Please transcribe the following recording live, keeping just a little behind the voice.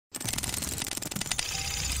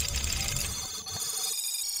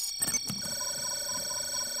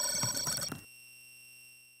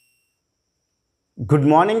Good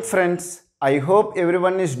morning friends. I hope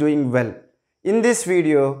everyone is doing well. In this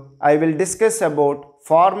video, I will discuss about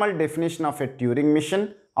formal definition of a Turing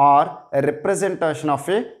machine or a representation of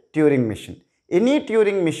a Turing machine. Any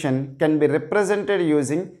Turing machine can be represented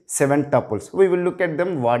using 7 tuples. We will look at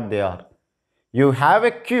them what they are. You have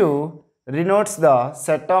a Q denotes the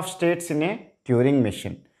set of states in a Turing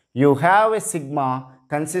machine. You have a sigma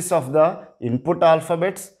consists of the input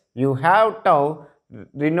alphabets. You have tau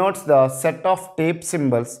denotes the set of tape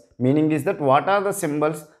symbols, meaning is that what are the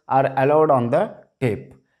symbols are allowed on the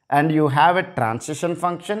tape. And you have a transition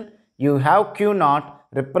function. You have Q naught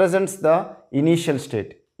represents the initial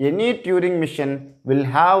state. Any Turing machine will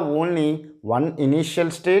have only one initial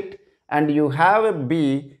state, and you have a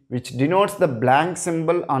B which denotes the blank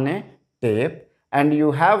symbol on a tape, and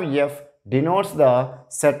you have F denotes the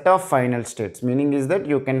set of final states, meaning is that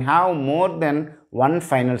you can have more than one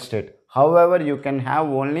final state. However, you can have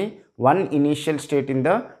only one initial state in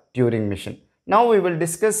the Turing machine. Now we will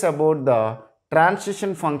discuss about the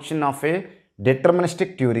transition function of a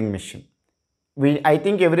deterministic Turing machine. I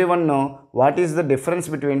think everyone know what is the difference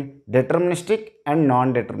between deterministic and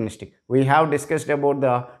non-deterministic. We have discussed about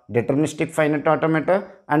the deterministic finite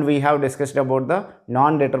automata and we have discussed about the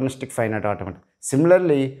non-deterministic finite automata.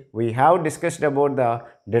 Similarly, we have discussed about the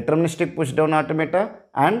deterministic push-down automata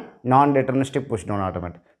and non-deterministic push-down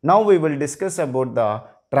automata. Now we will discuss about the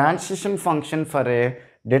transition function for a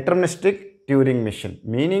deterministic Turing machine.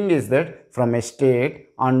 Meaning is that from a state,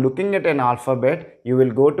 on looking at an alphabet, you will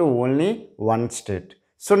go to only one state.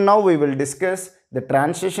 So now we will discuss the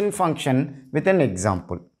transition function with an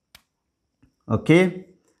example. Okay,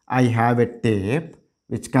 I have a tape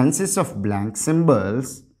which consists of blank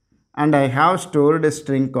symbols, and I have stored a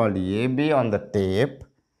string called AB on the tape,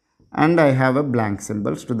 and I have a blank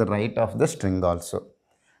symbols to the right of the string also.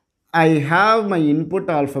 I have my input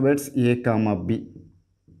alphabets A comma B.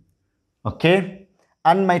 Okay,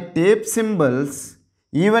 and my tape symbols,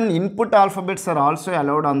 even input alphabets are also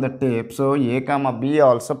allowed on the tape. So A comma B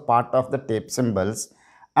also part of the tape symbols,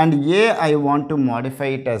 and A I want to modify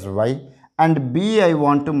it as Y, and B I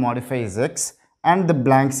want to modify as X, and the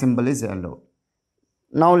blank symbol is allowed.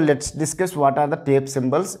 Now let's discuss what are the tape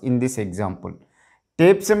symbols in this example.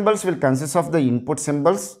 Tape symbols will consist of the input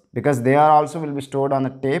symbols because they are also will be stored on the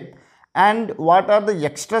tape. And what are the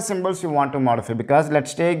extra symbols you want to modify? Because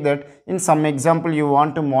let's take that in some example you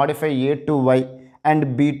want to modify A to Y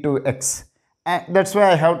and B to X. And that's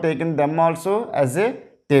why I have taken them also as a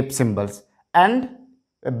tape symbols, and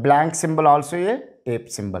a blank symbol also a tape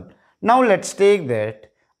symbol. Now let's take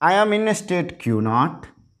that I am in a state Q naught.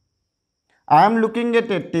 I am looking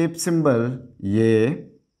at a tape symbol A,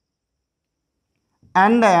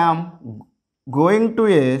 and I am going to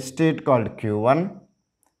a state called Q1.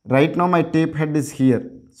 Right now my tape head is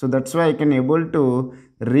here, so that's why I can able to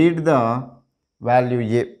read the value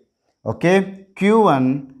A. Okay,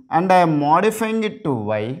 Q1, and I am modifying it to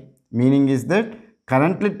Y, meaning is that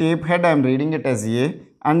currently tape head I am reading it as A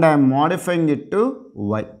and I am modifying it to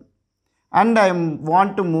Y, and I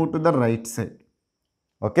want to move to the right side.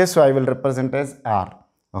 Okay, so I will represent as R.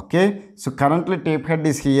 Okay, so currently tape head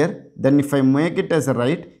is here, then if I make it as a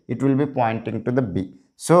right, it will be pointing to the B.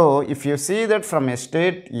 So if you see that from a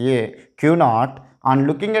state A, Q naught, on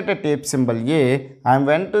looking at a tape symbol A, I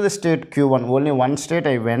went to the state Q1, only one state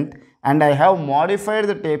I went, and I have modified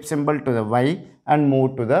the tape symbol to the Y and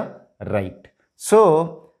moved to the right.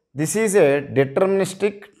 So this is a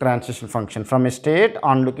deterministic transition function. From a state,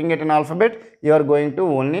 on looking at an alphabet, you are going to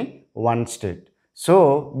only one state.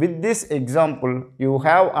 So with this example, you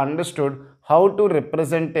have understood how to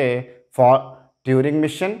represent a Turing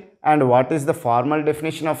machine and what is the formal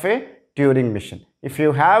definition of a Turing machine. If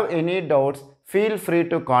you have any doubts, feel free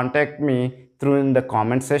to contact me through in the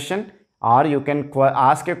comment section, or you can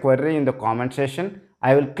ask a query in the comment section.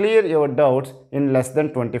 I will clear your doubts in less than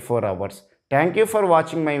 24 hours. Thank you for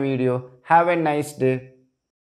watching my video. Have a nice day.